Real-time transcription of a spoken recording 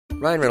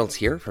Ryan Reynolds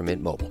here from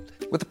Mint Mobile.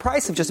 With the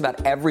price of just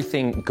about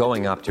everything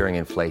going up during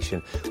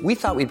inflation, we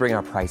thought we'd bring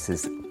our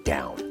prices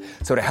down.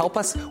 So to help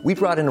us, we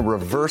brought in a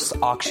reverse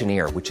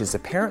auctioneer, which is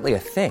apparently a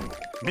thing.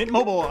 Mint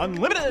Mobile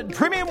Unlimited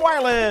Premium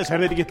Wireless. How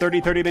to get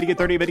 30, 30, bit to get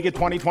 30, bit to get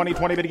 20, 20,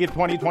 20, bit to get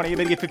 20, 20,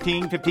 bit to get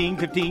 15, 15,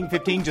 15,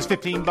 15, just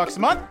 $15 a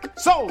month?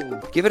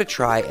 Sold! Give it a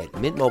try at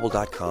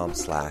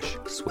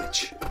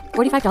mintmobile.com/switch.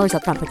 $45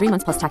 up front for 3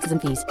 months plus taxes and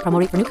fees. Promo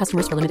rate for new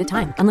customers for limited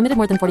time. Unlimited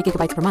more than 40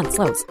 gigabytes per month.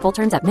 Slows full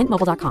terms at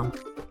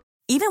mintmobile.com.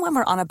 Even when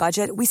we're on a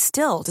budget, we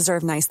still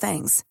deserve nice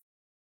things.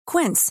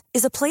 Quince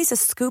is a place to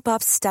scoop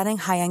up stunning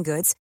high-end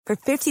goods for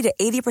 50 to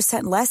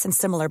 80% less than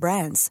similar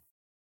brands.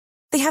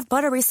 They have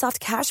buttery soft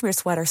cashmere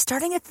sweaters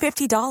starting at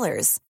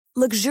 $50,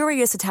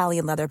 luxurious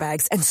Italian leather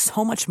bags, and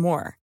so much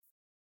more.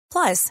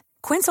 Plus,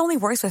 Quince only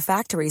works with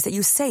factories that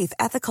use safe,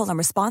 ethical, and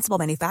responsible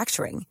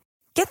manufacturing.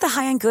 Get the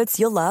high-end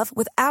goods you'll love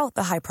without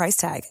the high price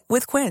tag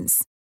with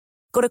Quince.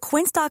 Go to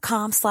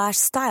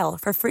quince.com/style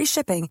for free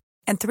shipping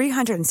and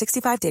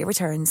 365-day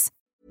returns.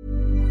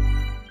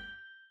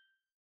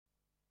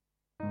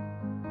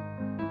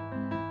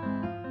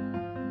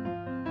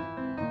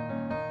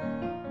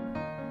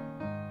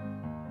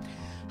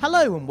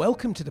 Hello and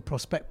welcome to the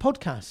Prospect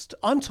Podcast.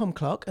 I'm Tom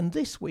Clark, and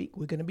this week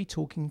we're going to be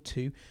talking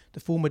to the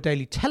former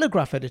Daily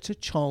Telegraph editor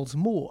Charles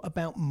Moore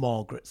about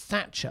Margaret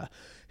Thatcher,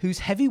 whose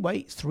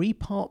heavyweight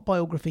 3-part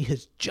biography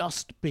has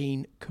just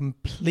been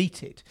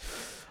completed.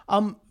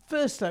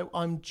 First, though,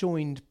 I'm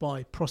joined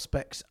by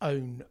Prospect's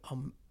own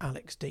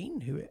Alex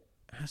Dean, who, it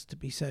has to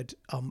be said,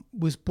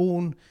 was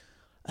born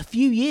a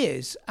few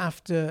years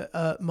after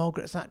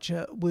Margaret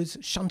Thatcher was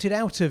shunted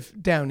out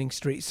of Downing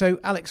Street. So,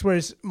 Alex,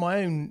 whereas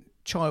my own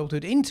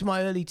childhood into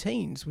my early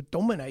teens were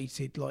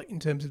dominated, like in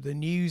terms of the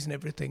news and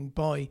everything,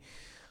 by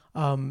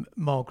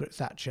Margaret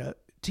Thatcher,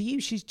 to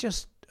you she's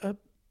just a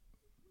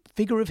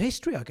figure of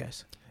history, I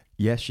guess.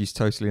 Yes, she's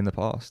totally in the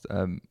past.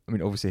 I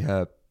mean, obviously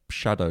her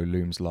shadow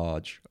looms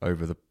large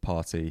over the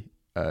party,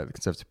 the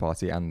Conservative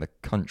Party and the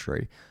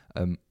country.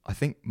 I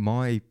think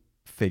my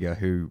figure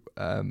who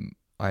I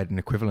had an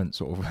equivalent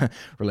sort of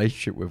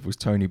relationship with was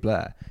Tony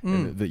Blair,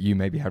 that you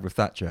maybe had with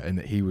Thatcher, and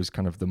that he was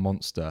kind of the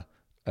monster,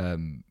 a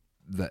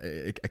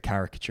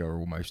caricature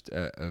almost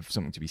of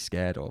something to be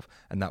scared of,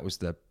 and that was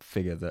the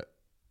figure that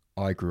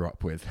I grew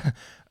up with,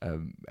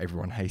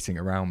 everyone hating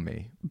around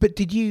me. But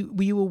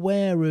were you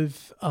aware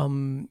of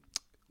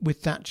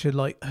with Thatcher,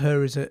 like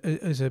her as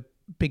a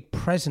big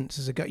presence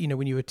as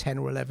when you were 10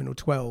 or 11 or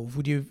 12?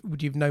 Would you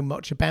have known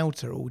much about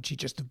her, or would she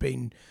just have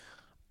been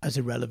as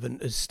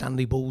irrelevant as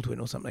Stanley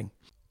Baldwin or something?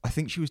 I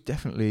think she was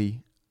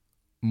definitely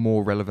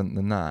more relevant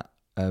than that,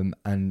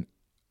 and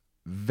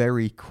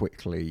very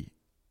quickly,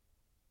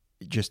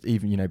 just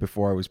even,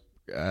 before I was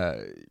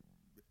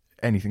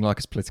anything like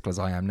as political as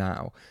I am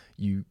now,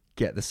 you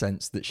get the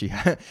sense that she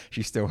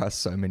still has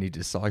so many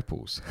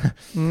disciples.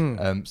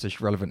 So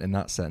she's relevant in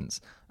that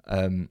sense.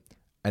 And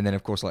then,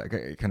 of course, like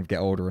kind of get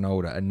older and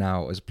older. And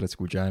now as a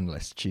political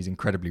journalist, she's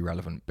incredibly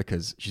relevant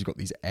because she's got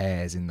these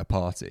heirs in the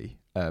party,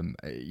 the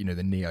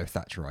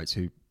neo-Thatcherites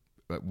who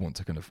want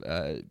to kind of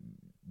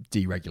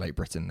deregulate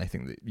Britain. They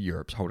think that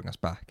Europe's holding us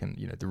back, and,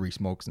 the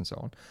Rees-Moggs and so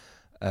on.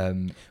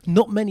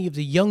 Not many of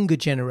the younger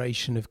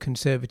generation of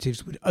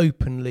Conservatives would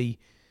openly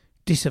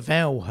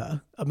disavow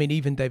her. I mean,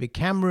 even David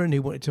Cameron,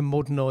 who wanted to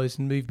modernise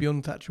and move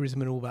beyond Thatcherism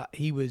and all that,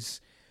 he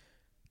was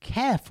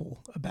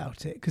careful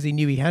about it because he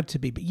knew he had to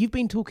be. But you've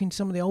been talking to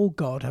some of the old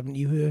guard, haven't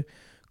you, who have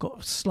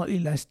got slightly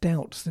less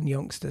doubts than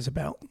youngsters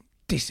about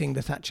dissing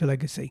the Thatcher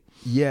legacy?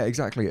 Yeah,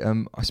 exactly.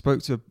 I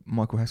spoke to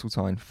Michael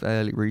Heseltine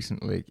fairly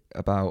recently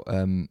about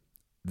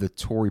the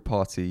Tory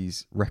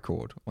party's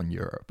record on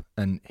Europe,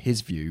 and his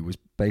view was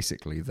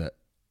basically that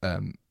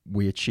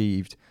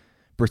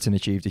Britain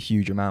achieved a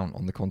huge amount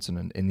on the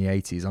continent in the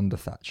 80s under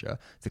Thatcher.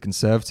 The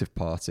Conservative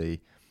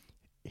Party,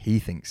 he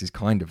thinks, is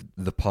kind of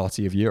the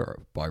party of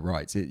Europe by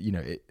rights.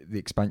 The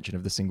expansion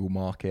of the single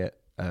market,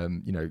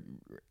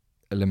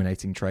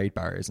 eliminating trade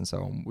barriers and so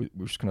on,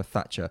 was kind of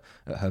Thatcher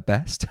at her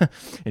best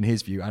in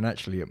his view, and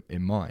actually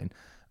in mine.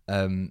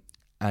 And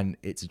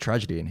it's a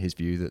tragedy in his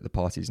view that the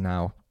party is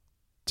now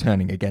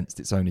turning against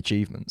its own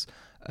achievements.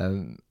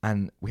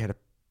 And we had a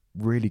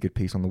really good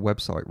piece on the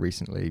website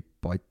recently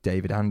by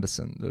David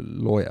Anderson, the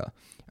lawyer,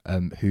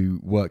 who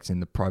worked in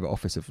the private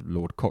office of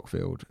Lord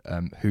Cockfield,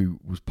 who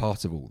was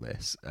part of all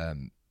this.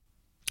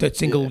 The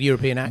single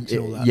European Act and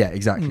all that. Yeah,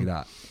 exactly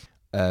that.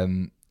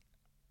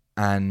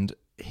 And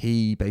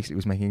he basically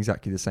was making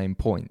exactly the same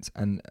point.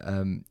 And,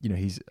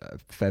 he's a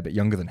fair bit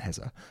younger than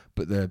Hezza,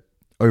 but the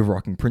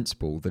overarching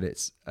principle that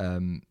it's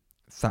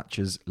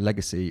Thatcher's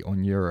legacy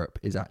on Europe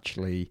is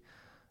actually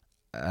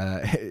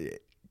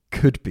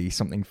could be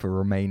something for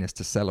Remainers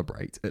to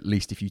celebrate, at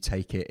least if you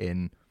take it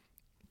in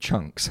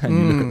chunks and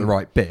you look at the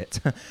right bit.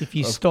 If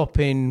you stop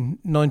in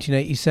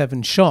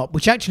 1987 sharp,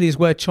 which actually is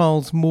where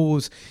Charles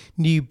Moore's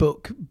new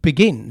book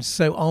begins.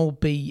 So I'll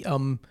be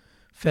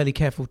fairly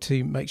careful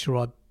to make sure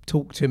I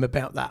talk to him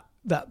about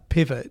that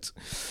pivot.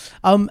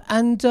 And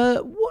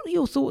what are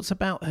your thoughts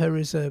about her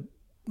as a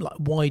like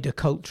wider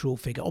cultural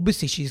figure.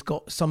 Obviously, she's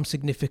got some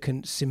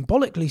significance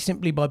symbolically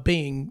simply by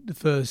being the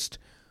first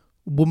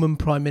woman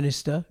prime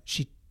minister.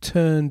 She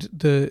turned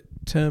the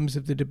terms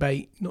of the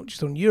debate not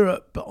just on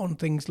Europe, but on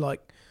things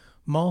like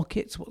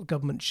markets, what the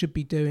government should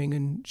be doing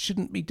and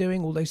shouldn't be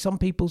doing. Although some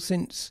people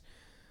since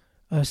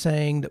are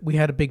saying that we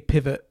had a big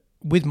pivot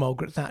with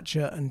Margaret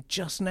Thatcher, and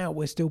just now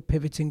we're still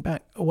pivoting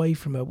back away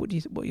from her. What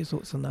are your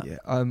thoughts on that? Yeah,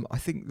 I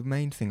think the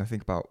main thing I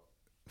think about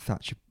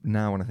Thatcher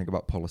now when I think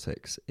about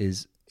politics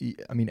is,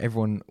 I mean,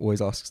 everyone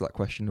always asks that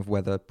question of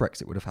whether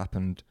Brexit would have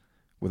happened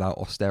without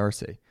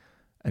austerity,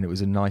 and it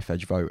was a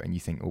knife-edge vote, and you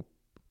think, well,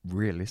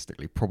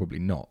 realistically, probably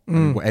not. I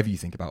mean, whatever you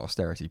think about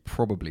austerity,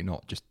 probably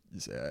not, just,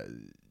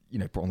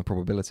 on the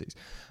probabilities.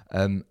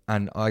 And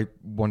I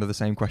wonder the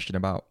same question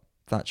about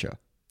Thatcher.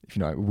 If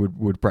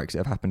would Brexit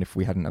have happened if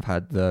we hadn't have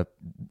had the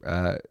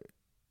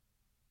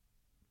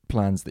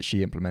plans that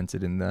she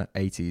implemented in the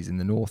 80s in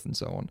the north and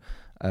so on?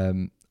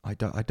 I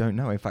don't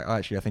know. In fact,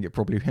 I think it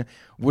probably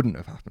wouldn't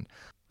have happened.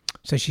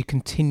 So she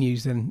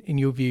continues then, in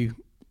your view,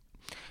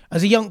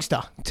 as a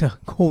youngster, to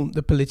haunt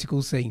the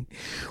political scene.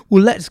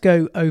 Well, let's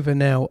go over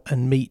now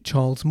and meet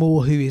Charles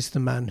Moore, who is the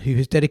man who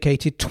has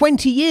dedicated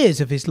 20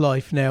 years of his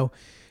life now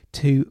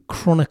to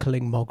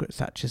chronicling Margaret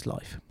Thatcher's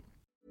life.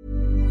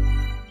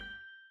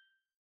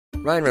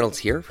 Ryan Reynolds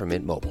here from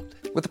Mint Mobile.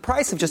 With the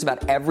price of just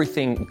about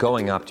everything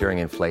going up during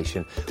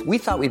inflation, we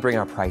thought we'd bring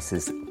our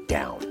prices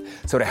down.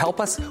 So to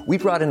help us, we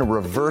brought in a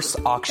reverse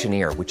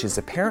auctioneer, which is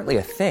apparently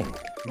a thing.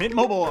 Mint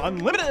Mobile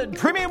Unlimited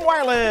Premium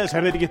Wireless.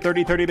 How to get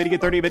 30, 30, bit to get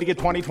 30, bit to get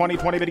 20, 20,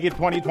 20, bit to get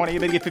 20, 20,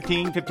 bit to get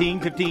 15, 15,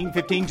 15,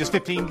 15, just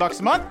 $15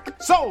 a month?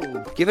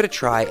 Sold! Give it a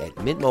try at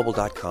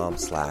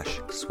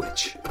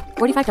mintmobile.com/switch.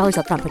 $45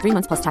 up front for 3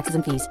 months plus taxes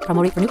and fees.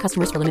 Promo rate for new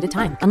customers for limited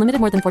time. Unlimited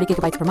more than 40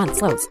 gigabytes per month.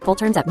 Slows full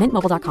terms at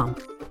mintmobile.com.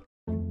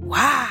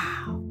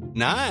 Wow.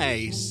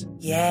 Nice.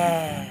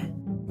 Yeah.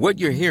 What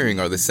you're hearing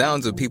are the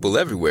sounds of people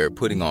everywhere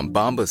putting on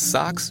Bombas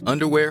socks,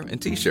 underwear,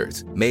 and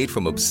T-shirts made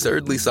from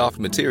absurdly soft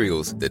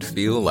materials that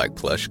feel like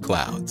plush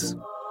clouds.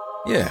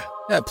 Yeah,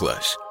 that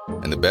plush.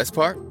 And the best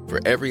part?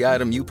 For every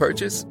item you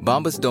purchase,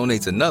 Bombas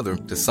donates another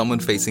to someone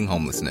facing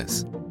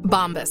homelessness.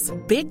 Bombas.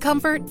 Big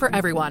comfort for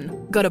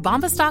everyone. Go to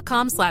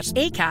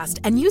bombas.com/ACAST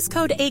and use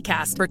code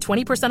ACAST for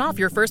 20% off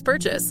your first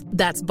purchase.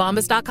 That's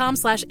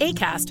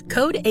bombas.com/ACAST.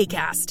 Code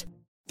ACAST.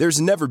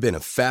 There's never been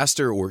a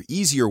faster or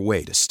easier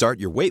way to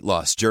start your weight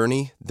loss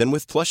journey than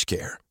with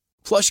PlushCare.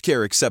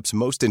 PlushCare accepts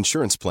most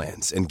insurance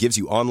plans and gives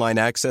you online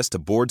access to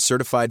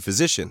board-certified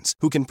physicians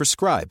who can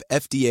prescribe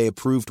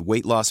FDA-approved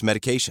weight loss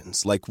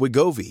medications like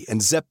Wegovy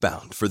and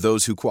Zepbound for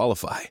those who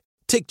qualify.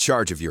 Take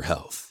charge of your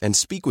health and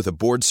speak with a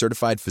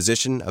board-certified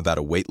physician about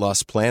a weight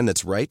loss plan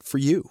that's right for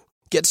you.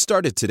 Get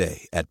started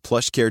today at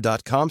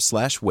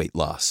plushcare.com/weight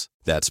loss.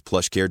 That's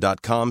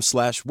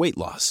plushcare.com/weight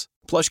loss.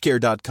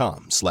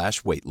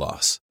 plushcare.com/weight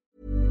loss.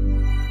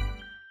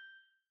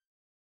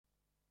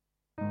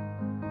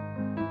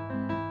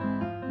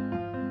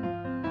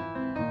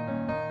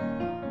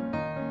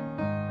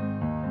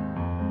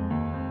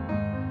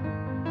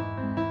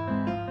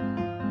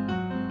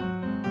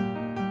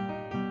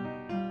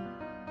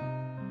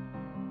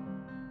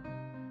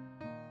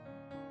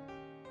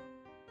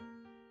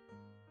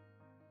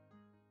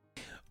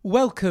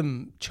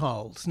 Welcome,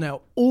 Charles.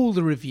 Now, all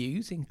the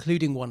reviews,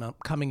 including one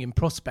upcoming in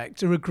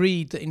prospect, are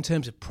agreed that in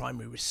terms of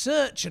primary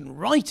research and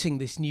writing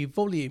this new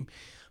volume,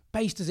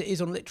 based as it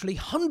is on literally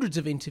hundreds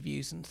of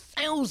interviews and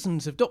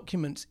thousands of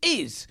documents,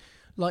 is,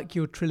 like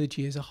your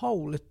trilogy as a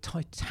whole, a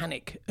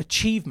titanic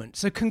achievement.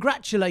 So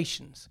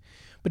congratulations.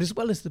 But as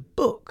well as the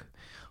book,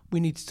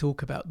 we need to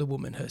talk about the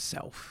woman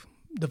herself.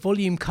 The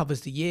volume covers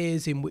the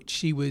years in which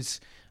she was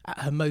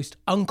at her most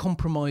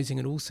uncompromising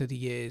and also the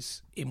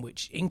years in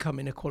which income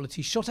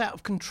inequality shot out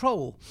of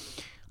control.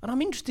 And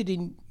I'm interested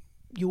in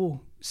your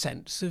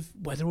sense of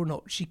whether or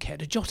not she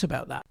cared a jot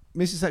about that.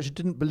 Mrs. Thatcher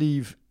didn't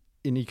believe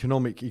in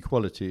economic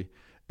equality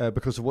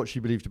because of what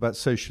she believed about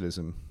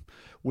socialism,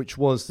 which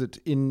was that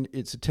in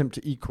its attempt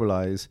to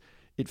equalise,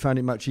 it found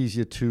it much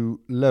easier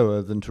to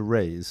lower than to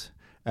raise,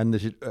 and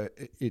that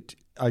it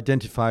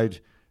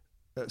identified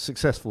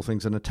successful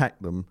things and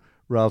attacked them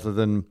rather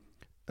than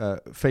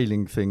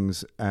failing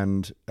things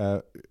and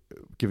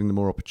giving them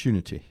more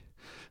opportunity.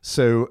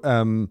 So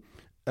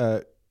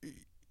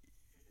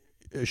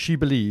she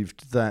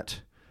believed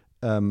that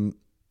that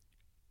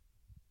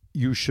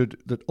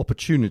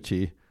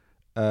opportunity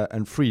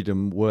and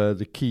freedom were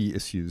the key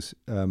issues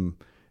in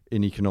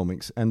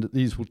economics, and that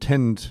these will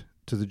tend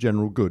to the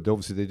general good.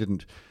 Obviously, they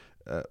didn't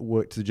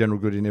work to the general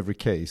good in every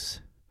case.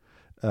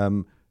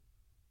 So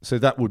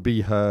that would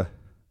be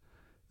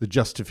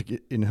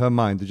in her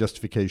mind, the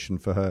justification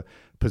for her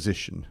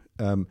position.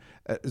 There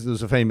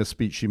was a famous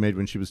speech she made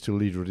when she was still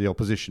leader of the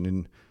opposition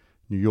in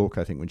New York,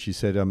 I think, when she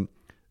said,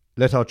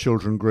 let our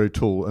children grow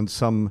tall, and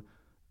some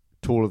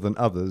taller than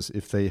others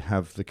if they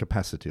have the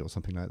capacity, or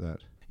something like that.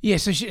 Yeah,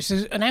 so she's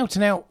an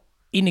out-and-out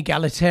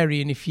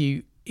inegalitarian,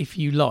 if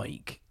you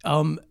like.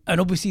 And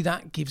obviously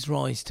that gives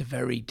rise to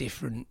very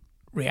different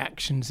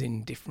reactions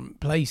in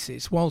different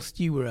places. Whilst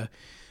you were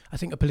I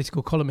think, a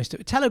political columnist at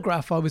the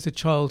Telegraph. I was a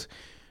child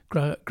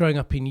growing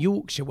up in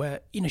Yorkshire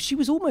where, she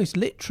was almost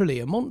literally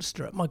a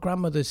monster. At my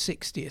grandmother's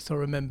 60th, I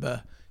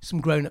remember some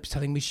grown-ups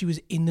telling me she was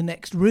in the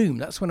next room.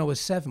 That's when I was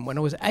 7. When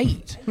I was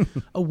 8,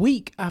 a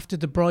week after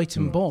the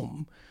Brighton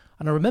bomb,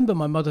 and I remember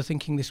my mother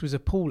thinking this was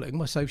appalling,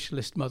 my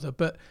socialist mother,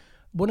 but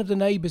one of the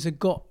neighbours had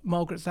got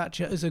Margaret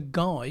Thatcher as a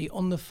guy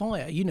on the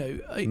fire.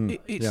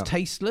 It's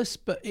tasteless,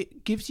 but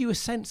it gives you a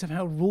sense of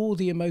how raw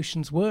the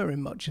emotions were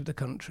in much of the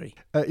country.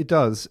 It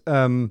does.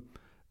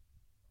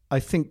 I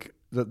think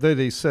that though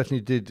they certainly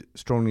did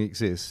strongly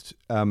exist,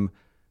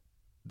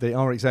 they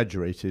are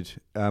exaggerated.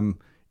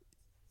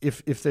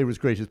 If they were as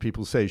great as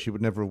people say, she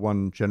would never have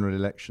won general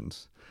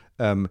elections.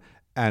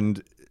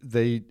 And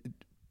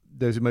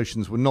those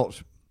emotions were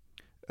not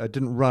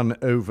didn't run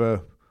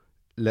over,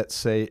 let's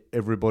say,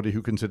 everybody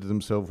who considered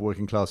themselves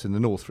working class in the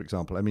north, for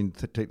example. I mean,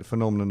 take the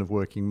phenomenon of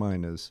working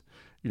miners.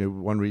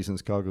 One reason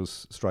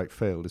Chicago's strike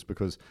failed is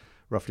because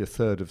roughly a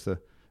third of the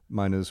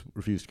miners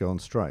refused to go on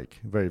strike.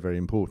 Very, very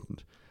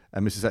important.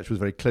 And Mrs. Thatcher was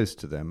very close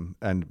to them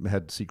and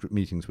had secret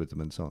meetings with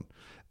them and so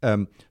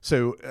on.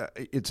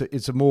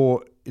 It's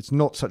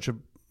not such a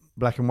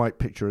black and white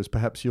picture as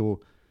perhaps you're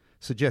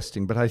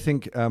suggesting, but I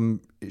think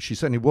she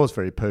certainly was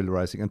very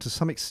polarizing, and to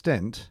some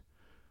extent,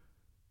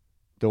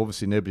 though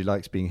obviously nobody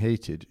likes being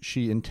hated,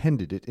 she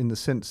intended it in the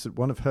sense that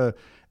one of her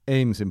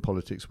aims in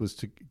politics was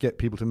to get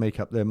people to make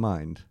up their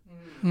mind.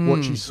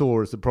 What she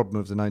saw as the problem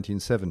of the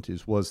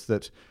 1970s was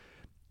that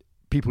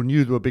people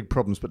knew there were big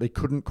problems, but they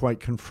couldn't quite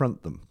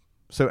confront them.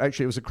 So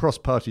actually it was a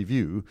cross-party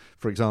view,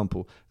 for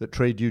example, that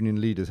trade union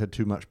leaders had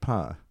too much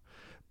power,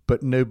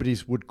 but nobody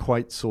would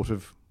quite sort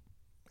of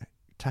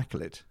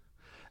tackle it.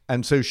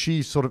 And so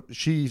she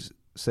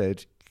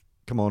said,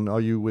 come on,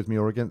 are you with me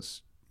or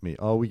against me?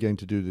 Are we going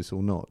to do this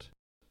or not?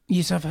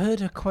 Yes, I've heard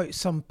her quote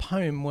some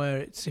poem where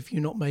it's, if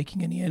you're not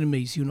making any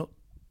enemies, you're not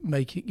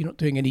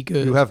doing any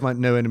good. You have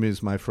no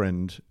enemies, my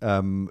friend.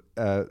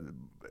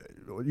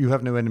 You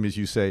have no enemies,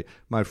 you say,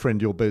 my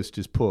friend, your boast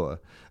is poor.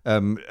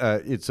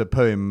 It's a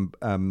poem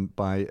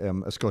by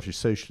a Scottish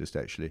socialist,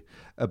 actually,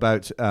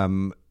 about,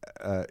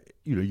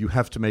 you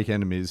have to make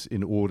enemies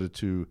in order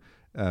to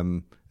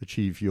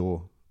achieve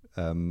your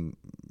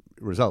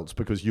results,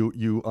 because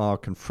you are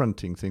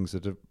confronting things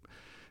that are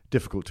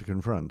difficult to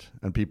confront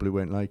and people who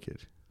won't like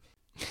it.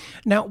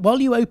 Now, while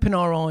you open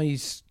our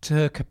eyes to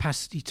her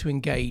capacity to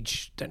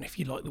engage, don't know if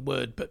you like the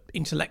word, but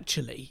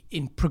intellectually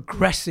in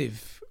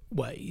progressive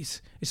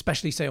ways,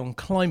 especially, say, on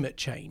climate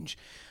change,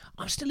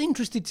 I'm still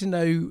interested to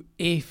know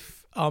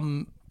if,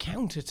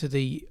 counter to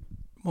the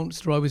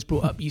monster I was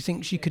brought up, you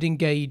think she could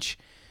engage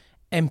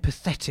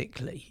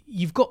empathetically.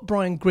 You've got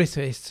Brian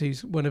Griffiths,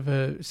 who's one of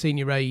her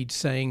senior aides,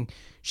 saying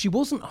she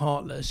wasn't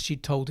heartless.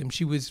 She'd told him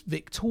she was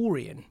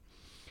Victorian.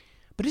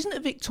 But isn't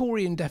a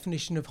Victorian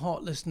definition of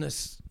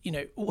heartlessness,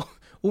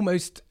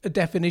 almost a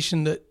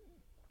definition that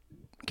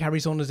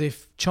carries on as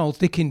if Charles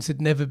Dickens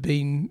had never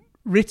been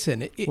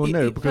written?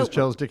 Because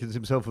Charles Dickens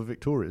himself was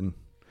Victorian.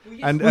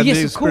 And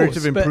the spirit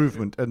of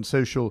improvement and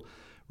social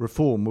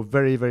reform were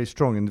very, very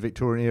strong in the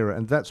Victorian era.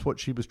 And that's what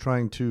she was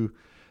trying to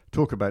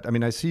talk about. I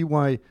mean, I see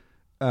why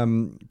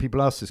people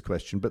ask this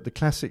question, but the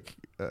classic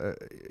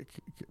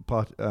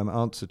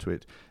answer to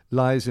it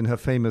lies in her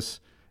famous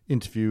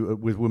interview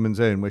with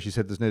Woman's Own, where she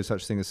said there's no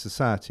such thing as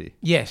society.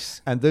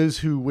 Yes. And those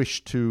who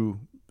wished to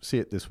see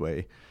it this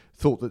way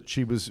thought that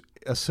she was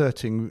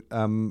asserting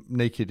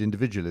naked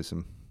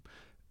individualism.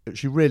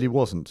 She really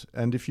wasn't.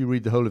 And if you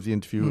read the whole of the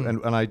interview,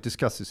 and I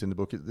discuss this in the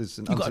book, there's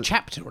you've got a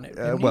chapter on it.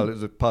 Well,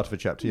 it's a part of a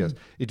chapter, yes.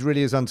 It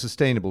really is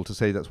unsustainable to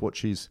say that's what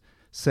she's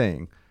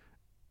saying.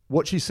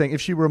 What she's saying, if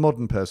she were a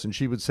modern person,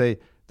 she would say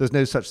there's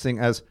no such thing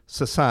as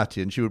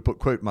society, and she would put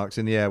quote marks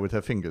in the air with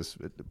her fingers.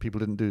 People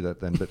didn't do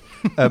that then,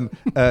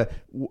 but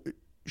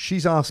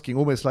she's asking,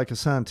 almost like a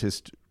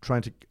scientist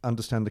trying to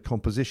understand the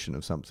composition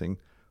of something,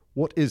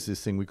 what is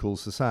this thing we call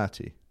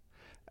society?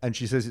 And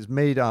she says it's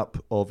made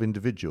up of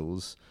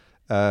individuals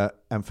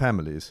and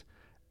families.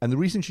 And the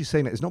reason she's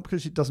saying that is not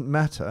because it doesn't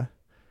matter,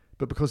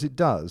 but because it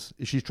does.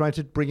 She's trying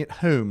to bring it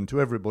home to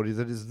everybody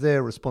that is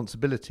their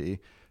responsibility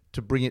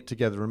to bring it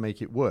together and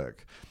make it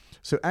work.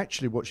 So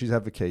actually what she's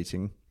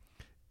advocating,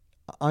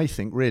 I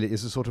think, really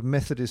is a sort of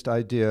Methodist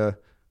idea,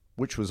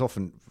 which was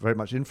often very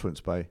much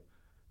influenced by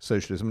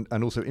socialism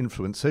and also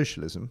influenced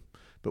socialism,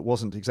 but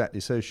wasn't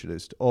exactly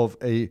socialist, of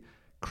a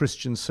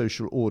Christian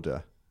social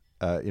order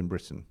in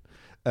Britain,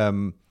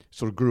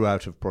 sort of grew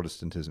out of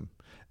Protestantism.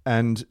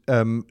 And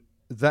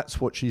that's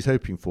what she's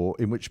hoping for,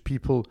 in which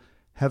people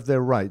have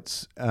their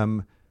rights,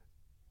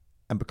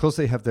 and because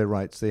they have their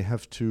rights, they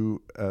have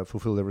to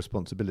fulfill their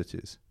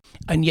responsibilities.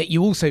 And yet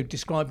you also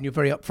describe, and you're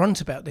very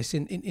upfront about this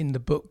in the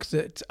book,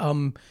 that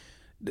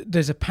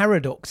there's a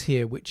paradox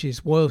here, which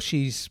is while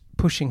she's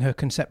pushing her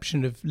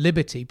conception of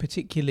liberty,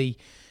 particularly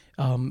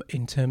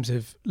in terms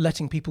of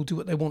letting people do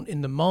what they want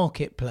in the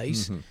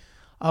marketplace,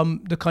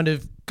 the kind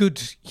of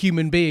good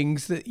human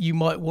beings that you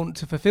might want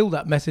to fulfill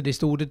that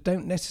Methodist order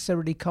don't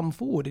necessarily come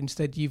forward.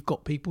 Instead, you've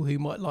got people who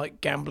might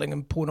like gambling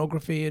and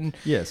pornography and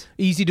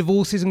easy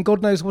divorces and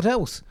God knows what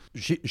else.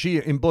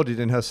 She embodied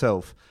in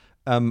herself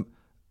an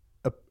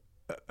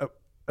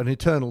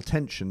eternal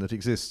tension that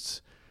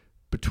exists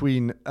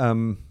between,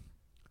 and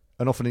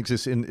often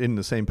exists in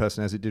the same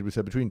person as it did with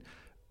her, between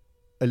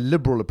a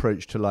liberal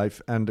approach to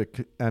life and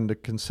a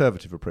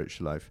conservative approach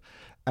to life.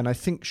 And I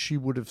think she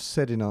would have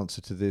said in answer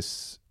to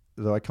this,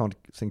 though I can't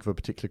think of a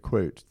particular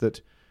quote,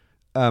 that,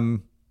 well,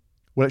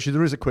 actually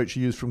there is a quote she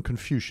used from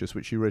Confucius,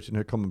 which she wrote in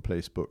her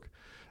Commonplace book.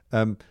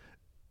 You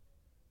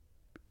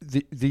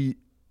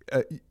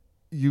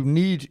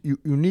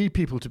need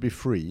people to be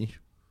free,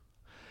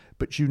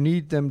 but you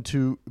need them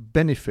to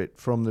benefit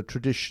from the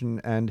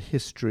tradition and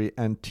history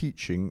and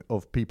teaching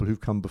of people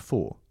who've come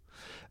before.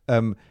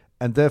 And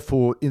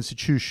therefore,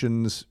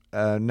 institutions,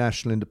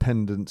 national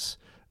independence,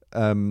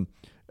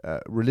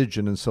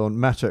 religion and so on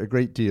matter a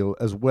great deal,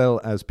 as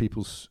well as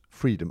people's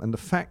freedom. And the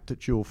fact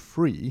that you're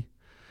free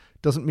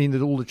doesn't mean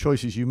that all the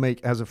choices you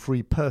make as a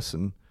free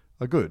person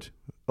are good.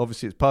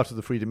 Obviously, it's part of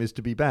the freedom is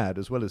to be bad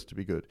as well as to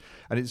be good.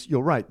 And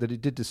you're right that it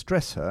did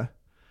distress her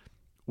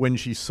when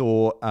she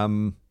saw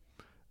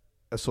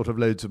a sort of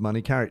loads of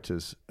money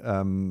characters.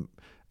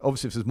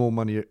 Obviously, if there's more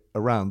money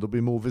around, there'll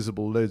be more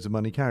visible loads of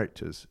money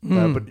characters.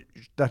 But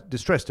that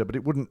distressed her, but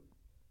it wouldn't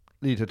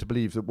lead her to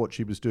believe that what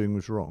she was doing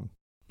was wrong.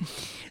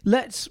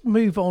 Let's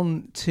move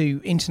on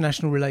to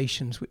international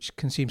relations, which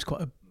consumes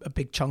quite a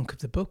big chunk of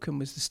the book and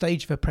was the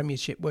stage of her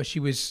premiership where she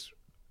was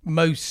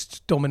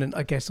most dominant,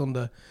 I guess, on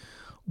the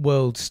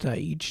world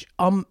stage.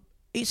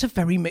 It's a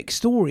very mixed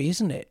story,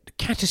 isn't it?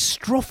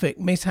 Catastrophic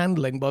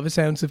mishandling, by the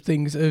sounds of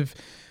things, of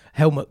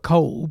Helmut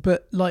Kohl,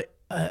 but like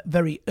a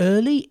very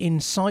early,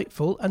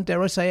 insightful, and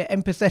dare I say,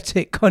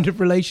 empathetic kind of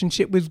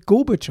relationship with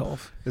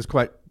Gorbachev. It's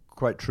quite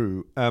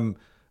true.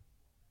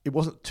 It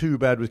wasn't too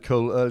bad with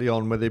Kohl early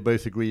on, where they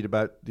both agreed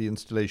about the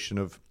installation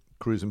of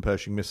cruise and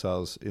Pershing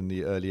missiles in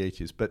the early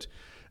 80s. But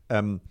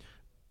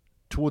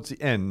towards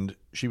the end,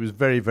 she was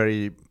very,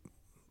 very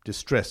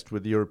distressed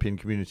with the European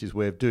community's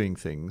way of doing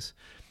things.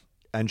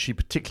 And she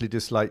particularly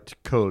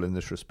disliked Kohl in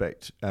this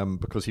respect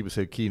because he was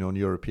so keen on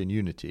European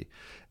unity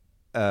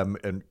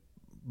and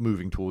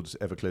moving towards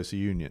ever closer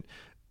union.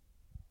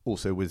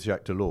 Also with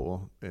Jacques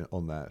Delors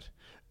on that.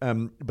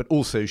 But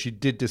also she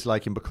did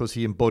dislike him because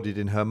he embodied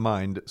in her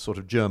mind sort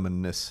of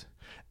Germanness,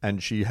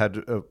 and she had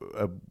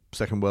a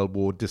Second World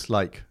War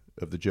dislike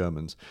of the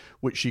Germans,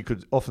 which she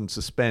could often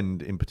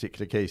suspend in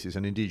particular cases,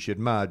 and indeed she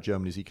admired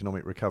Germany's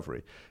economic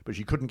recovery, but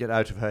she couldn't get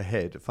out of her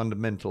head a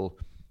fundamental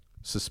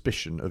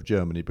suspicion of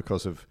Germany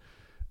because of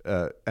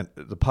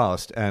the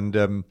past,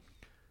 and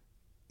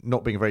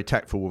not being a very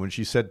tactful woman,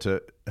 she said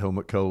to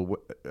Helmut Kohl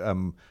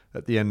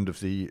at the end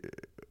of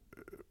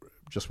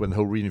just when the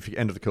whole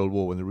end of the Cold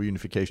War, when the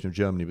reunification of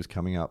Germany was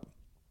coming up,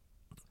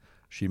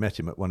 she met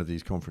him at one of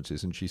these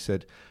conferences, and she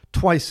said,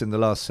 twice in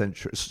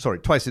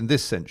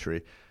this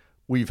century,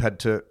 we've had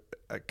to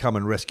come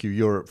and rescue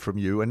Europe from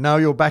you, and now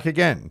you're back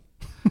again.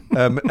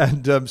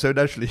 So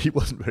naturally, he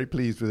wasn't very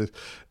pleased with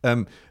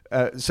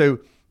it. So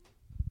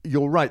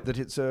you're right that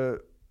it's a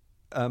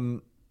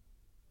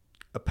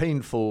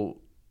painful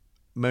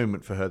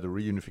moment for her, the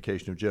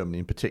reunification of Germany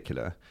in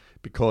particular,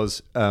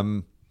 because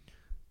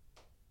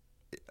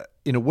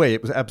in a way,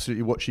 it was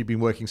absolutely what she'd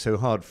been working so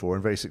hard for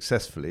and very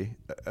successfully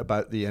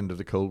about the end of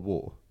the Cold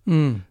War.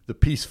 The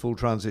peaceful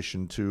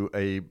transition to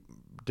a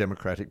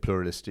democratic,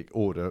 pluralistic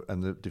order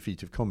and the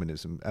defeat of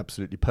communism.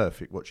 Absolutely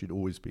perfect, what she'd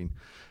always been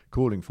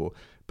calling for.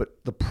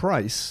 But the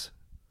price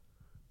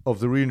of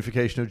the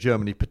reunification of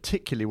Germany,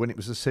 particularly when it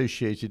was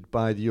associated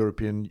by the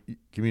European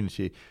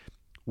community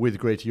with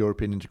greater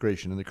European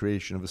integration and the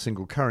creation of a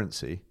single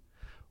currency,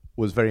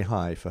 was very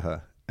high for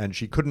her. And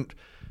she couldn't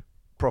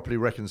properly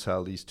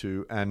reconcile these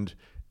two, and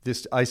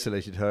this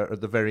isolated her at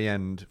the very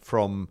end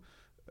from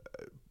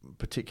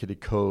particularly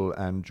Kohl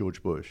and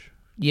George Bush.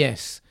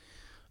 Yes,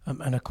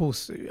 and of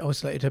course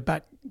isolated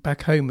her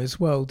back home as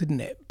well,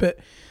 didn't it? But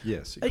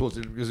yes, it was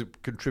a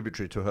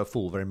contributory to her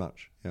fall very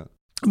much. Yeah,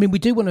 I mean, we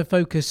do want to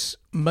focus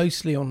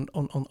mostly on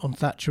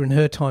Thatcher and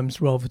her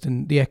times rather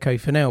than the Echo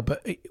for now,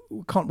 but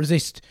we can't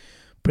resist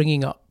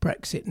bringing up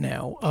Brexit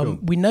now. Sure.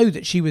 We know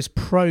that she was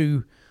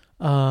pro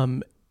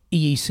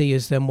EEC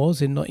as then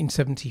was in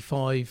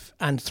 1975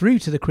 and through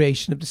to the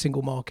creation of the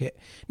single market.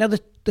 Now,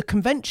 the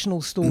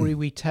conventional story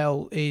we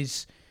tell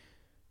is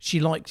she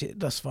liked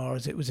it thus far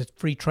as it was a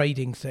free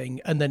trading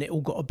thing, and then it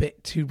all got a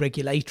bit too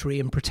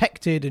regulatory and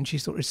protected, and she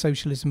thought it was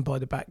socialism by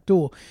the back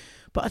door.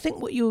 But I think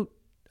what you're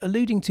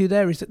alluding to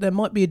there is that there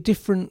might be a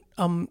different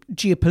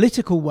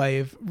geopolitical way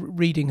of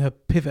reading her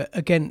pivot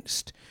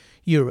against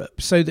Europe,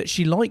 so that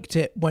she liked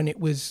it when it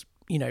was,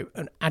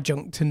 an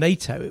adjunct to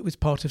NATO. It was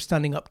part of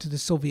standing up to the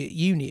Soviet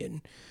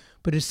Union.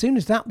 But as soon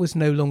as that was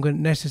no longer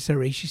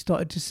necessary, she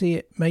started to see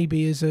it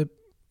maybe as a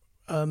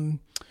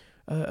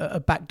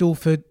backdoor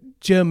for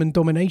German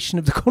domination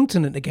of the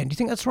continent again. Do you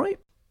think that's right?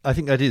 I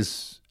think that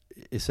is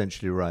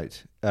essentially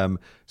right.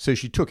 So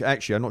she took,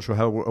 actually, I'm not sure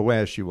how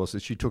aware she was,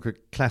 that she took a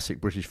classic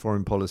British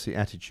foreign policy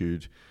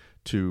attitude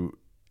to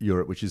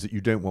Europe, which is that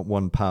you don't want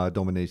one power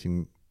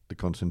dominating the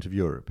continent of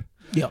Europe.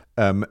 Yeah.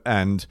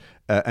 And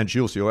she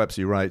also, you're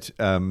absolutely right,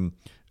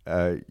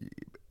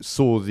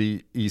 saw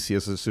the EC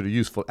as a sort of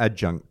useful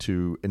adjunct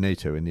to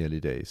NATO in the early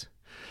days.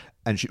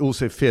 And she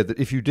also feared that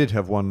if you did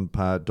have one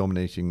power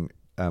dominating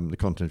the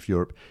continent of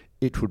Europe,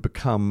 it would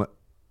become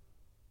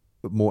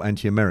more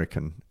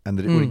anti-American, and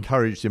that it would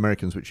encourage the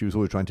Americans, which she was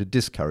always trying to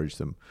discourage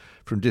them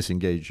from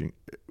disengaging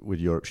with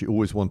Europe. She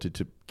always wanted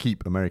to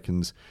keep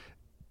Americans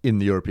in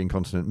the European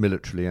continent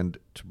militarily and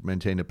to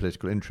maintain a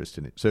political interest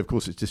in it. So, of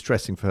course, it's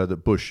distressing for her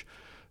that Bush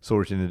saw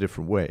it in a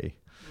different way.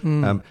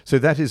 So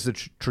that is the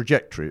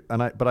trajectory.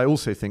 But I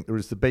also think there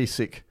is the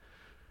basic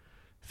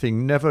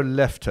thing never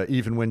left her,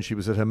 even when she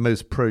was at her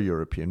most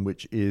pro-European,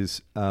 which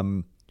is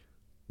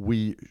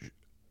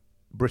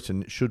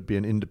Britain should be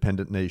an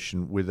independent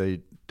nation with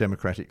a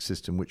democratic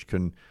system which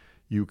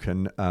you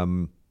can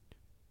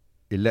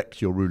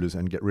elect your rulers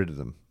and get rid of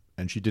them.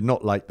 And she did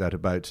not like that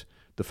about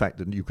the fact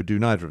that you could do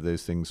neither of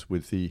those things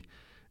with the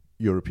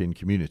European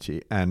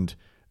community. And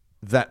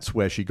that's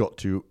where she got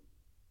to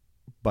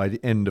by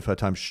the end of her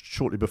time,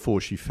 shortly before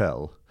she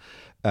fell.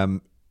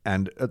 And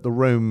at the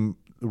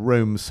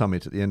Rome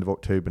summit at the end of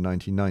October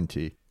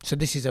 1990. So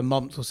this is a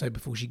month or so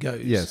before she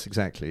goes. Yes,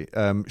 exactly.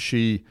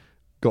 She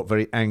got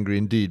very angry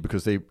indeed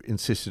because they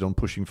insisted on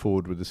pushing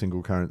forward with the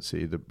single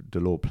currency, the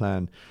Delors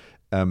plan.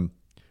 And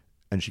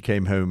she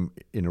came home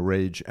in a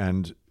rage,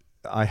 and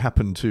I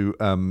happened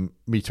to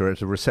meet her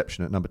at a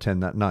reception at number 10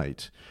 that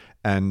night.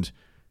 And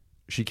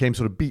she came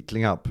sort of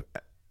beetling up.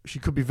 She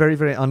could be very,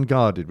 very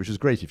unguarded, which is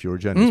great if you're a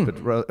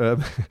journalist.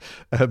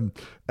 But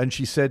and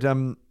she said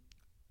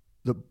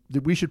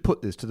that we should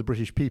put this to the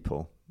British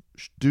people.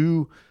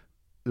 Do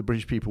the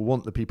British people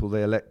want the people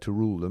they elect to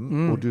rule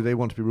them, or do they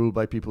want to be ruled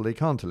by people they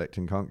can't elect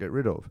and can't get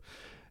rid of?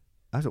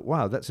 I thought,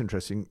 wow, that's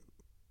interesting.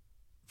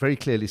 Very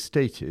clearly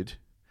stated,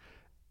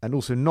 and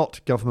also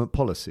not government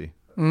policy.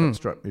 That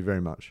struck me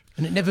very much.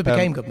 And it never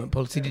became government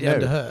policy, did it, no,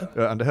 under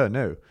her? Under her,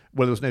 no.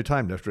 Well, there was no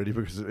time left, really,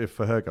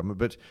 for her government.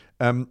 But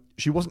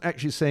she wasn't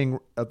actually saying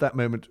at that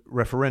moment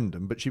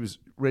referendum, but she was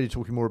really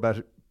talking more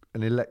about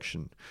an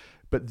election.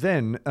 But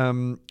then,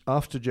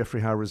 after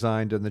Geoffrey Howe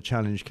resigned and the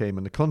challenge came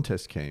and the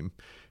contest came,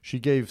 she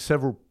gave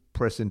several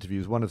press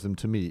interviews, one of them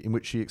to me, in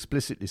which she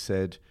explicitly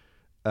said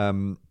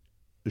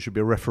there should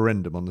be a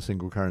referendum on the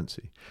single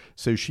currency.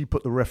 So she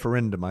put the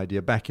referendum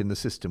idea back in the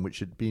system, which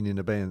had been in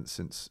abeyance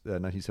since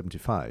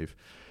 1975.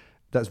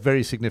 That's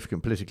very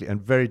significant politically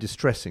and very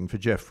distressing for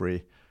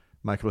Geoffrey,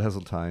 Michael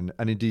Heseltine,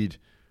 and indeed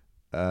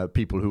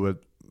people who were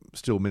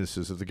still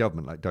ministers of the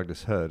government, like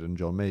Douglas Hurd and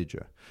John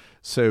Major.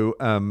 So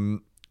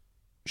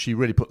she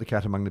really put the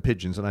cat among the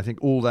pigeons, and I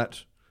think all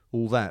that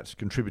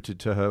contributed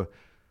to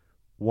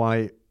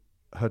why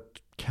her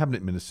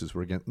cabinet ministers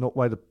were against, not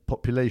why the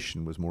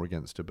population was more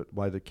against her, but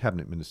why the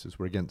cabinet ministers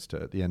were against her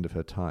at the end of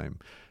her time.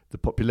 The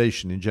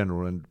population in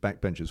general and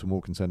backbenchers were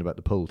more concerned about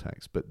the poll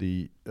tax, but at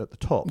the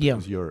top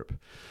was Europe,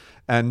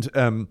 and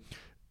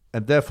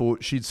therefore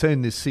she'd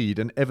sown this seed,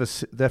 and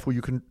therefore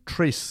you can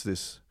trace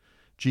this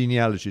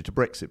genealogy to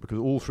Brexit, because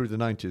all through the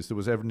 90s there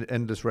was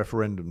endless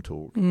referendum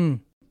talk.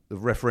 The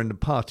referendum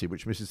party,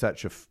 which Mrs.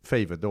 Thatcher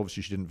favoured,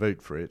 obviously she didn't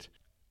vote for it.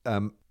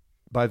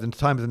 By the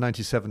time of the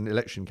 97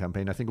 election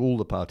campaign, I think all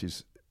the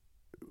parties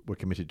were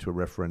committed to a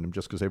referendum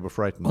just because they were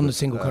frightened. On the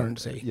single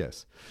currency.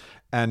 Yes.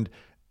 And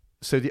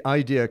so the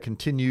idea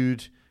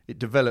continued. It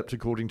developed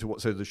according to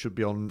so there should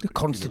be on... The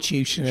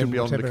Constitution. Should be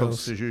on the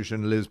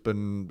Constitution,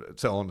 Lisbon,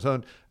 so on and so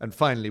on. And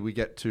finally we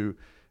get to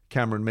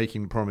Cameron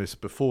making the promise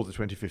before the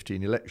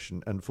 2015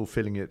 election and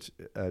fulfilling it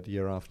the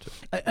year after.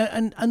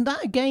 And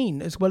that,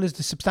 again, as well as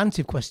the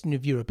substantive question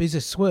of Europe, is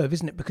a swerve,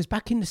 isn't it? Because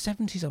back in the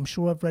 70s, I'm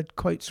sure I've read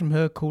quotes from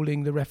her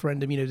calling the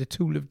referendum, the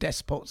tool of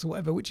despots or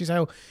whatever, which is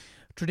how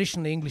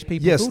traditionally English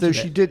people thought of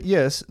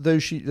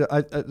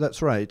it.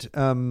 That's right.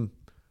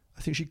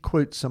 I think she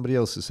quotes somebody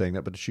else as saying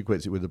that, but she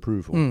quotes it with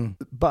approval.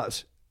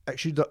 But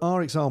actually, there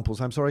are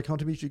examples. I'm sorry, I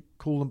can't immediately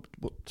call them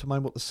to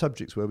mind what the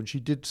subjects were, when she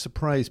did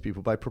surprise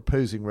people by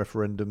proposing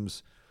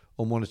referendums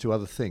on one or two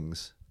other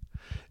things.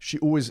 She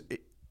always...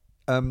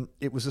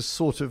 it was a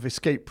sort of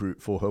escape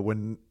route for her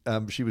when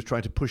she was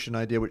trying to push an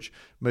idea which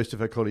most of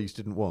her colleagues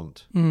didn't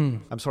want.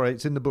 I'm sorry,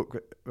 it's in the book,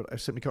 but I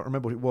simply can't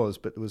remember what it was,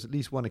 but there was at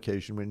least one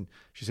occasion when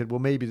she said, well,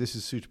 maybe this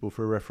is suitable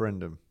for a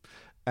referendum.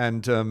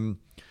 And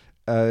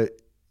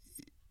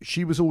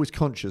she was always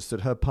conscious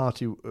that her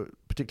party,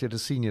 particularly at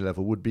a senior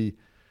level, would be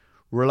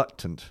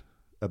reluctant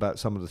about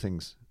some of the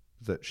things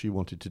that she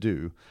wanted to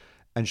do.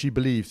 And she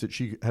believed that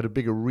she had a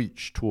bigger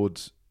reach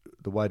towards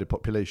the wider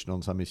population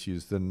on some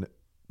issues than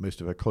most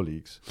of her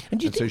colleagues.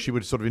 And so she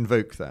would sort of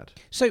invoke that.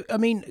 So, I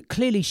mean,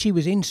 clearly she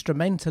was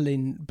instrumental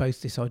in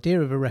both this idea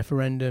of a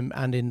referendum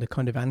and in the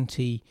kind of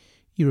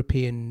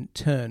anti-European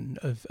turn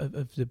of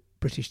the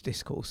British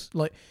discourse.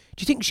 Like,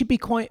 do you think she'd be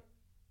quite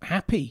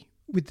happy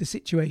with the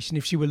situation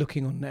if she were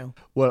looking on now?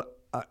 Well,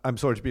 I'm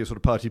sorry to be a sort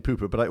of party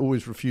pooper, but I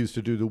always refuse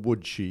to do the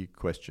would she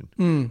question,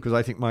 because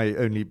I think my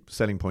only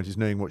selling point is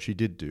knowing what she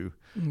did do.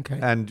 Okay.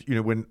 And,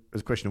 when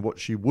there's a question of what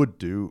she would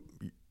do,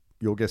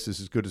 your guess is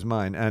as good as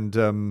mine. And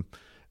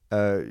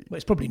well,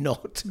 it's probably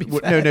not, to be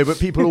fair. No, but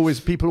people always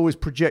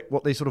project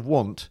what they sort of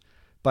want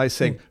by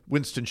saying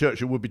Winston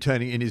Churchill would be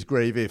turning in his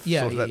grave if,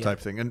 that type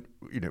of thing. And,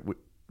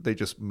 they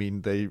just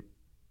mean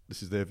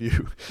this is their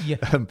view.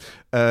 Yeah.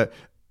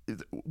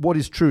 What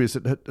is true is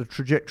that the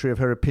trajectory of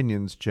her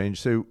opinions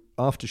changed. So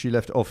after she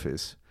left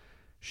office,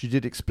 she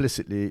did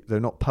explicitly, though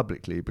not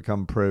publicly,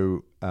 become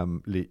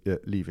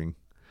pro-leaving.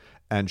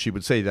 And she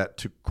would say that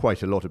to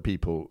quite a lot of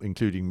people,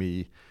 including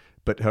me.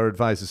 But her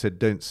advisor said,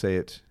 don't say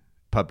it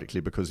publicly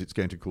because it's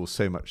going to cause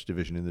so much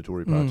division in the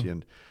Tory party.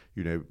 And,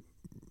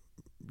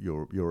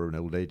 you're an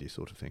old lady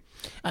sort of thing.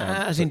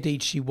 As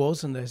indeed she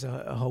was, and there's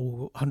a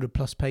whole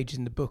 100+ pages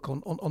in the book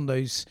on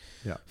those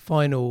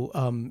final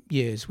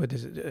years where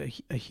there's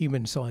a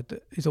human side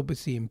that is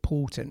obviously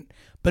important.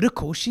 But of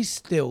course she's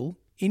still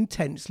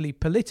intensely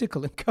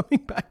political, and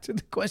coming back to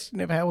the question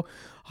of how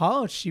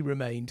hard she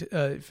remained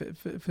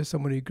for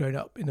someone who'd grown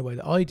up in the way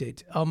that I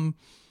did,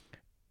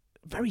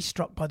 very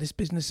struck by this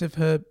business of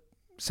her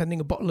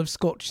sending a bottle of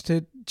scotch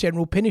to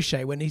General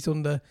Pinochet when he's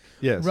on the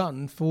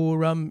run for,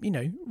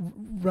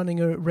 running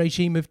a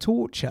regime of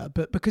torture.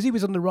 But because he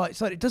was on the right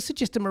side, it does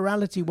suggest a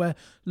morality where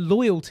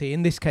loyalty,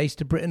 in this case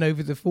to Britain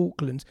over the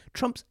Falklands,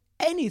 trumps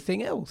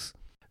anything else.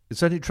 It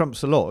certainly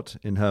trumps a lot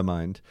in her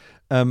mind.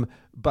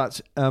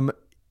 But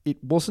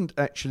it wasn't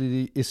actually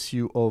the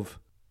issue of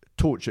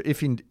torture.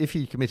 If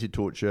he committed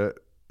torture,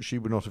 she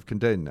would not have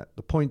condoned that.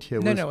 The point here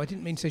was... No, I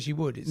didn't mean to say she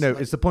would.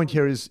 It's the point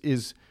here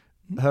is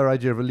her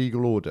idea of a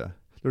legal order.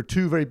 There are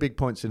two very big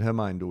points in her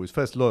mind always.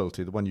 First,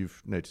 loyalty, the one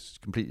you've noticed is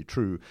completely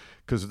true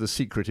because of the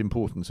secret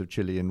importance of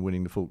Chile in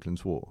winning the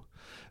Falklands War.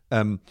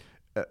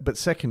 But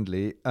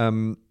secondly,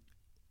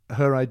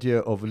 her idea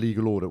of a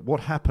legal order.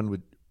 What happened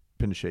with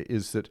Pinochet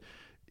is that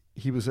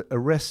he was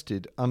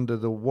arrested under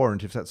the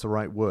warrant, if that's the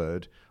right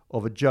word,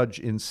 of a judge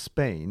in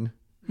Spain,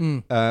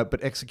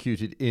 but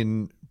executed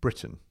in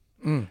Britain.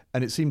 And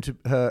it seemed to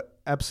her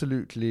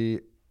absolutely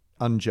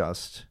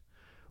unjust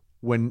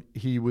when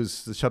he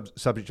was the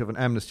subject of an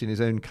amnesty in his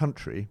own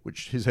country,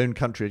 which his own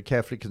country had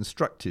carefully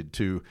constructed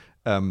to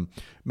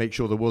make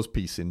sure there was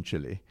peace in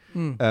Chile,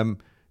 that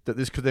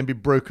this could then be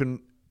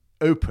broken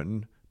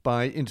open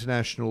by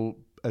international,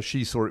 as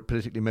she saw it,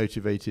 politically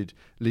motivated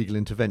legal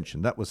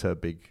intervention. That was her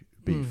big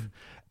beef.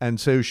 And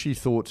so she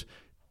thought,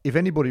 if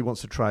anybody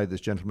wants to try this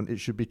gentleman, it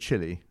should be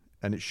Chile,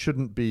 and it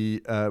shouldn't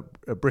be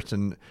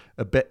Britain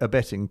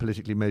abetting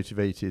politically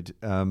motivated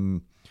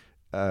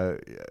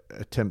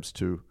attempts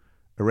to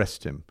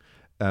arrest him.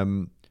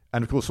 And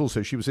of course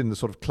also she was in the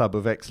sort of club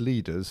of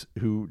ex-leaders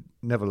who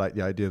never liked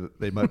the idea that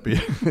they might be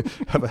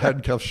have a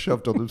handcuff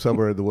shoved on them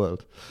somewhere in the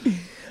world.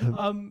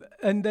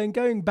 And then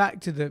going back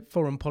to the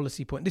foreign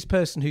policy point, this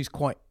person who's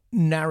quite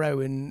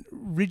narrow and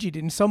rigid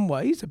in some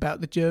ways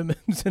about the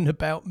Germans and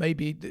about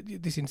maybe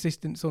this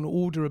insistence on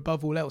order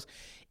above all else,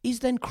 is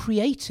then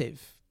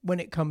creative when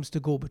it comes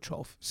to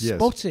Gorbachev,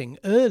 spotting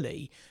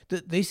early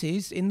that this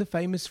is, in the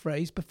famous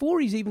phrase, before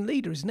he's even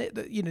leader, isn't it?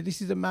 That,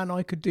 this is a man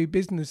I could do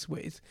business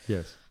with.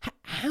 Yes.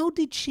 How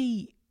did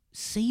she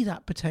see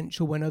that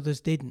potential when others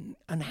didn't?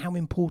 And how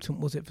important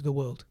was it for the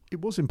world?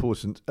 It was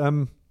important.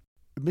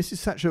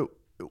 Mrs. Thatcher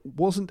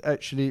wasn't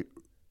actually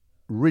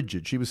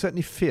rigid. She was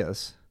certainly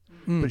fierce,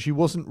 but she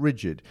wasn't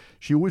rigid.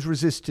 She always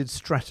resisted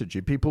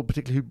strategy. People,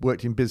 particularly who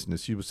worked in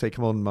business, you would say,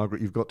 come on,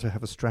 Margaret, you've got to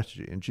have a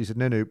strategy. And she said,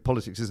 no,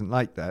 politics isn't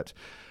like that.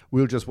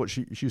 We'll just, what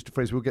she used to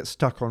phrase, we'll get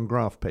stuck on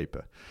graph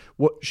paper.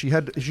 What she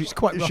had, She's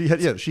quite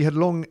right. She had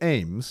long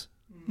aims,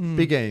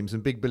 big aims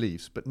and big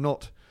beliefs, but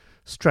not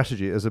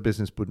strategy as a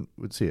business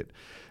would see it.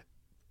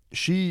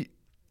 She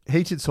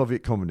hated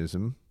Soviet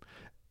communism,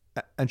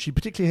 and she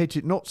particularly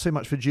hated it not so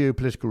much for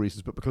geopolitical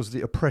reasons, but because of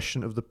the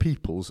oppression of the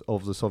peoples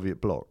of the Soviet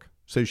bloc.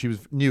 So she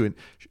was new, and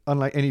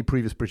unlike any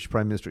previous British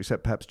Prime Minister,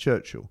 except perhaps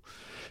Churchill,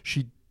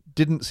 she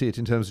didn't see it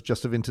in terms of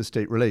just of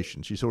interstate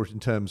relations. She saw it in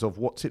terms of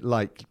what's it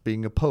like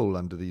being a Pole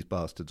under these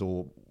bastards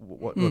or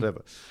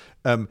whatever.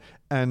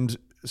 And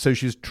so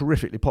she was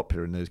terrifically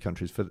popular in those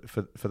countries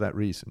for that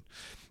reason.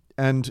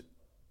 And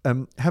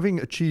having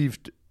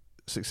achieved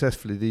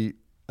successfully the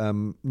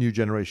new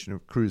generation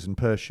of cruise and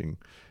Pershing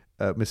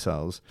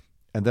missiles,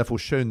 and therefore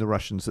shown the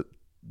Russians that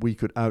we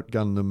could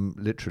outgun them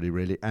literally,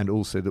 really, and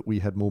also that we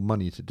had more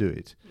money to do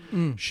it.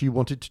 She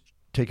wanted to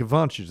take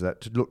advantage of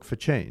that to look for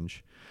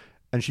change.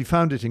 And she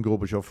found it in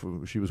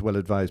Gorbachev. She was well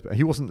advised, but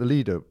he wasn't the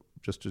leader,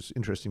 just as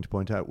interesting to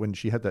point out. When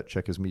she had that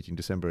Chequers meeting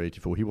December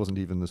 1984, he wasn't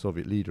even the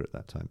Soviet leader at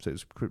that time, so it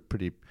was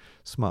pretty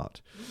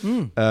smart.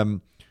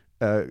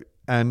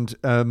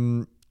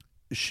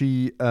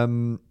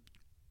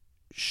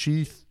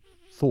 She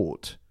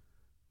thought,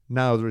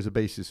 now there is a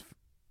basis,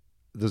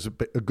 there's a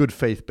good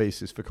faith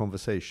basis for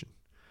conversation.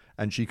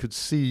 And she could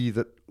see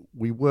that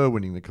we were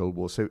winning the Cold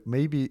War. So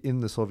maybe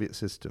in the Soviet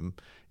system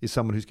is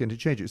someone who's going to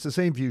change it. It's the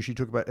same view she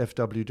took about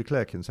F.W. de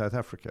Klerk in South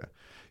Africa.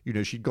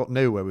 She'd got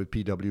nowhere with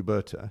P.W.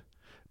 Botha,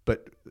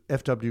 But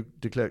F.W.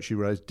 de Klerk, she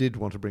realised, did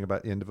want to bring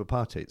about the end of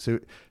apartheid. So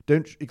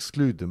don't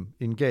exclude them,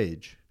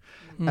 engage.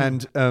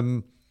 And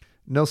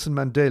Nelson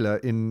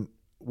Mandela,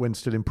 when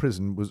still in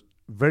prison, was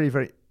very,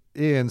 very...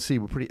 ANC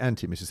were pretty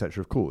anti Mrs.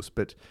 Thatcher, of course,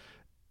 but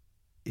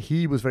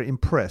he was very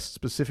impressed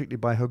specifically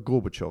by her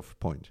Gorbachev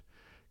point,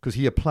 because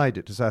he applied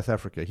it to South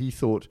Africa. He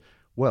thought,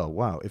 well,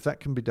 wow, if that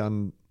can be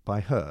done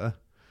by her,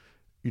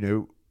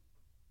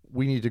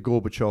 we need a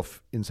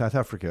Gorbachev in South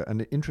Africa.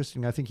 And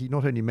interesting, I think he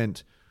not only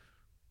meant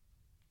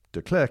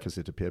de Klerk, as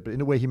it appeared, but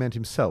in a way he meant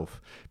himself,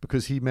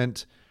 because he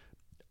meant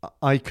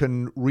I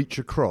can reach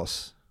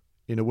across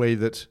in a way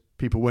that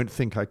people won't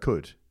think I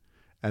could,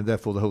 and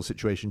therefore the whole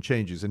situation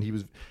changes. And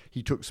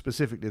he took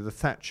specifically the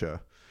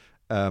Thatcher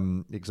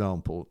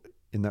example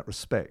in that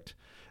respect.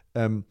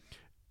 And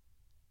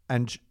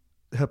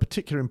her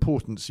particular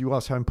importance, you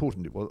asked how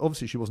important it was.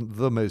 Obviously, she wasn't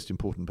the most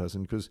important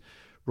person because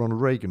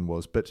Ronald Reagan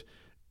was, but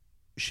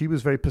she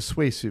was very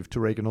persuasive to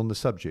Reagan on the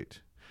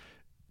subject.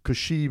 Because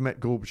she met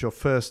Gorbachev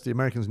first, the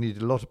Americans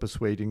needed a lot of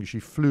persuading.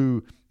 She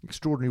flew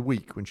extraordinary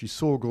week when she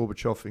saw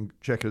Gorbachev in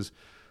Chequers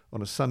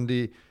on a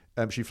Sunday.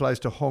 She flies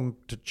to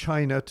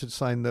China to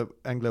sign the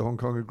Anglo-Hong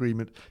Kong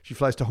agreement. She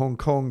flies to Hong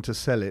Kong to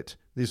sell it.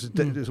 This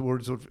is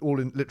sort of all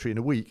literally in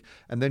a week.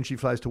 And then she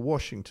flies to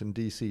Washington,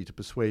 D.C. to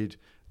persuade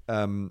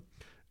Reagan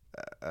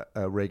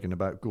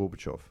about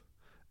Gorbachev.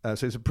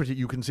 So it's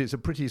you can see it's a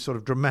pretty sort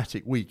of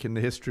dramatic week in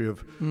the history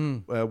of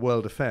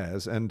world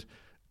affairs. And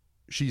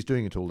she's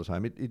doing it all the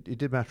time. It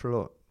did matter a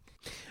lot.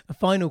 A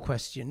final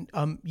question.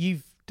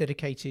 You've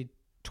dedicated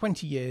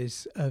 20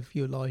 years of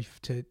your life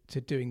to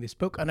doing this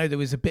book. I know there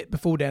was a bit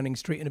before Downing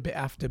Street and a bit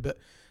after, but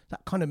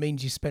that kind of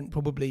means you spent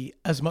probably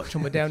as much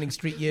on the Downing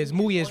Street years,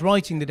 more years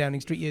writing the Downing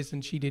Street years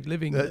than she did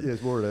living them.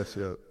 Yes, more or less,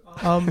 yeah.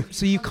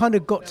 So you kind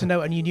of got to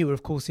know, and you knew her,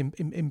 of course,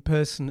 in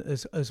person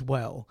as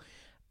well.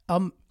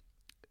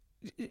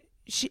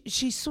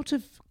 She's sort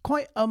of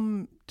quite,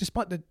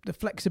 despite the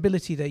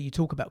flexibility there you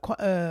talk about,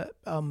 quite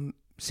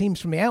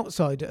seems from the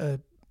outside a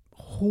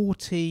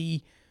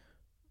haughty,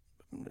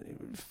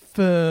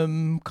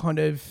 firm, kind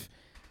of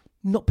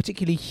not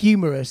particularly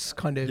humorous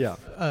kind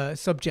of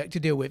subject to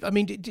deal with. I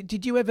mean,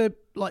 did you ever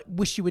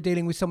wish you were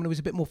dealing with someone who was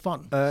a bit more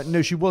fun?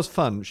 No, she was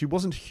fun. She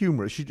wasn't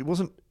humorous.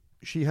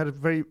 She had a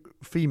very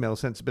female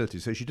sensibility,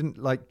 so she didn't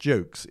like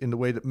jokes in the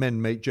way that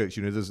men make jokes.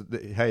 There's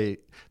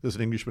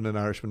an Englishman, an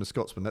Irishman, a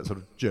Scotsman, that sort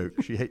of joke.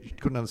 She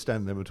couldn't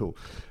understand them at all.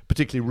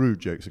 Particularly rude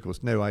jokes, of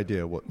course. No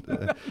idea what.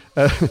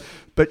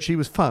 But she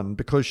was fun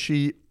because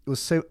she was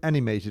so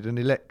animated and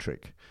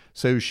electric.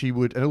 So she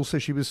would, and also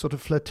she was sort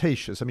of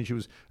flirtatious. I mean, she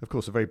was, of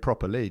course, a very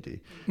proper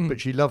lady, but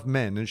she loved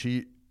men and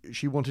she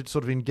wanted to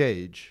sort of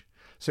engage.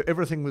 So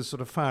everything was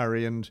sort of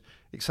fiery and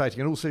exciting.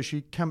 And also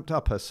she camped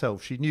up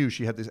herself. She knew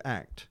she had this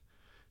act.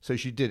 So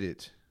she did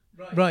it.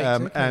 Right.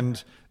 Okay.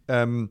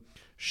 And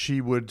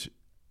she would,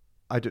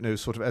 I don't know,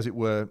 sort of, as it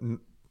were,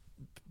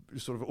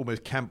 sort of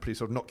almost camply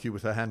sort of knock you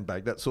with her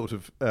handbag, that sort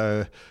of,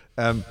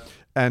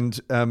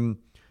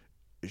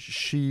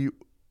 she,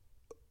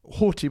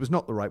 haughty was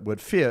not the right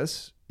word.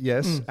 Fierce,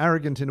 yes,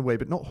 arrogant in a way,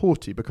 but not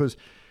haughty, because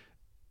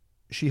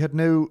she had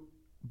no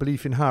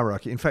belief in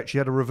hierarchy. In fact, she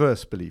had a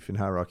reverse belief in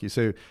hierarchy.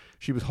 So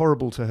she was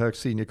horrible to her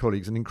senior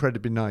colleagues and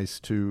incredibly nice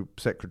to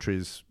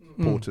secretaries,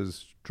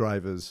 porters,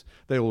 drivers.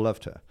 They all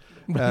loved her.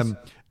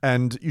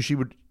 And she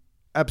would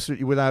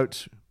absolutely,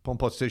 without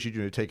pomposity,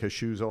 she'd take her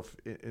shoes off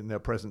in their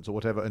presence or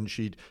whatever, and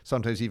she'd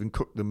sometimes even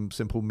cook them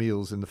simple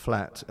meals in the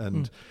flat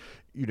and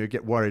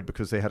get worried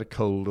because they had a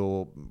cold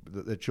or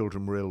that their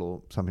children were ill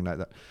or something like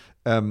that,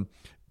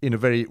 in a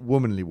very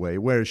womanly way,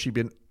 whereas she'd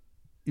been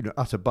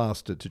utter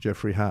bastard to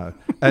Geoffrey Howe.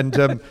 And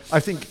I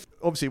think,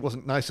 obviously, it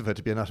wasn't nice of her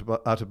to be an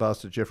utter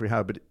bastard to Geoffrey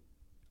Howe, but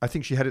I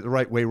think she had it the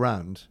right way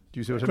round. Do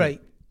you see what I mean?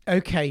 Great.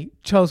 Okay.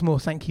 Charles Moore,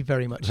 thank you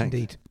very much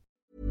indeed.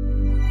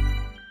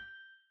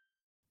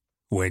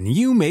 When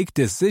you make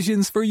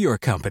decisions for your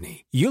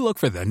company, you look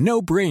for the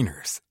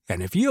no-brainers.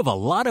 And if you have a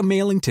lot of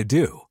mailing to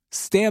do,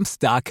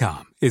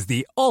 Stamps.com is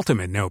the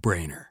ultimate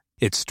no-brainer.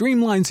 It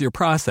streamlines your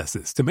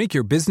processes to make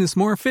your business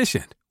more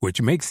efficient,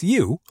 which makes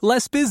you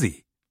less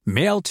busy.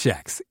 Mail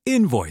checks,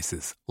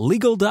 invoices,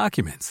 legal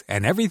documents,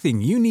 and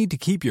everything you need to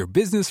keep your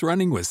business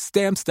running with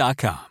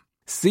Stamps.com.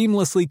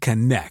 Seamlessly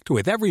connect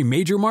with every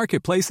major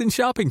marketplace and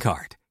shopping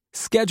cart.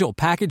 Schedule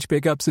package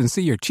pickups and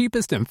see your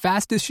cheapest and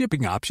fastest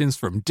shipping options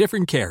from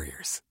different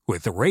carriers.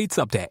 With rates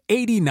up to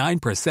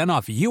 89%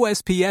 off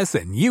USPS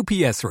and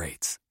UPS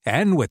rates.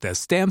 And with the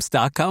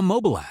Stamps.com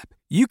mobile app,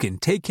 you can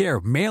take care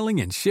of mailing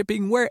and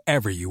shipping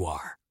wherever you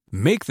are.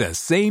 Make the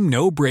same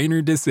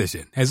no-brainer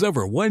decision as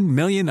over 1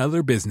 million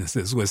other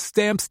businesses with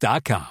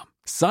Stamps.com.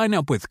 Sign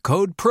up with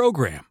code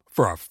PROGRAM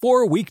for a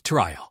 4-week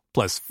trial,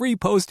 plus free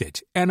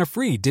postage and a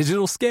free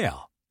digital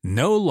scale.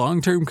 No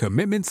long-term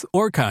commitments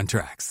or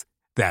contracts.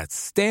 That's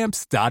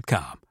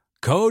Stamps.com.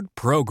 Code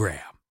PROGRAM.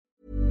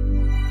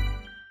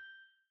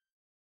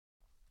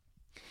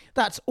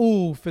 That's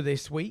all for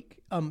this week.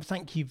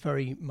 Thank you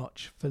very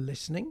much for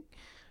listening.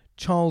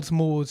 Charles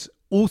Moore's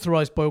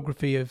authorised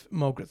biography of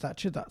Margaret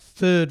Thatcher, that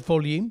third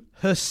volume,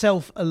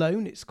 Herself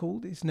Alone it's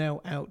called, is now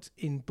out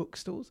in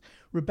bookstores.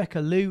 Rebecca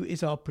Liu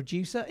is our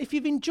producer. If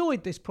you've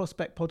enjoyed this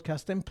Prospect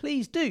podcast, then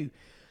please do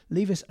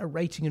leave us a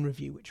rating and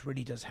review, which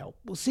really does help.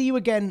 We'll see you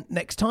again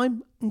next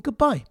time, and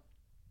goodbye.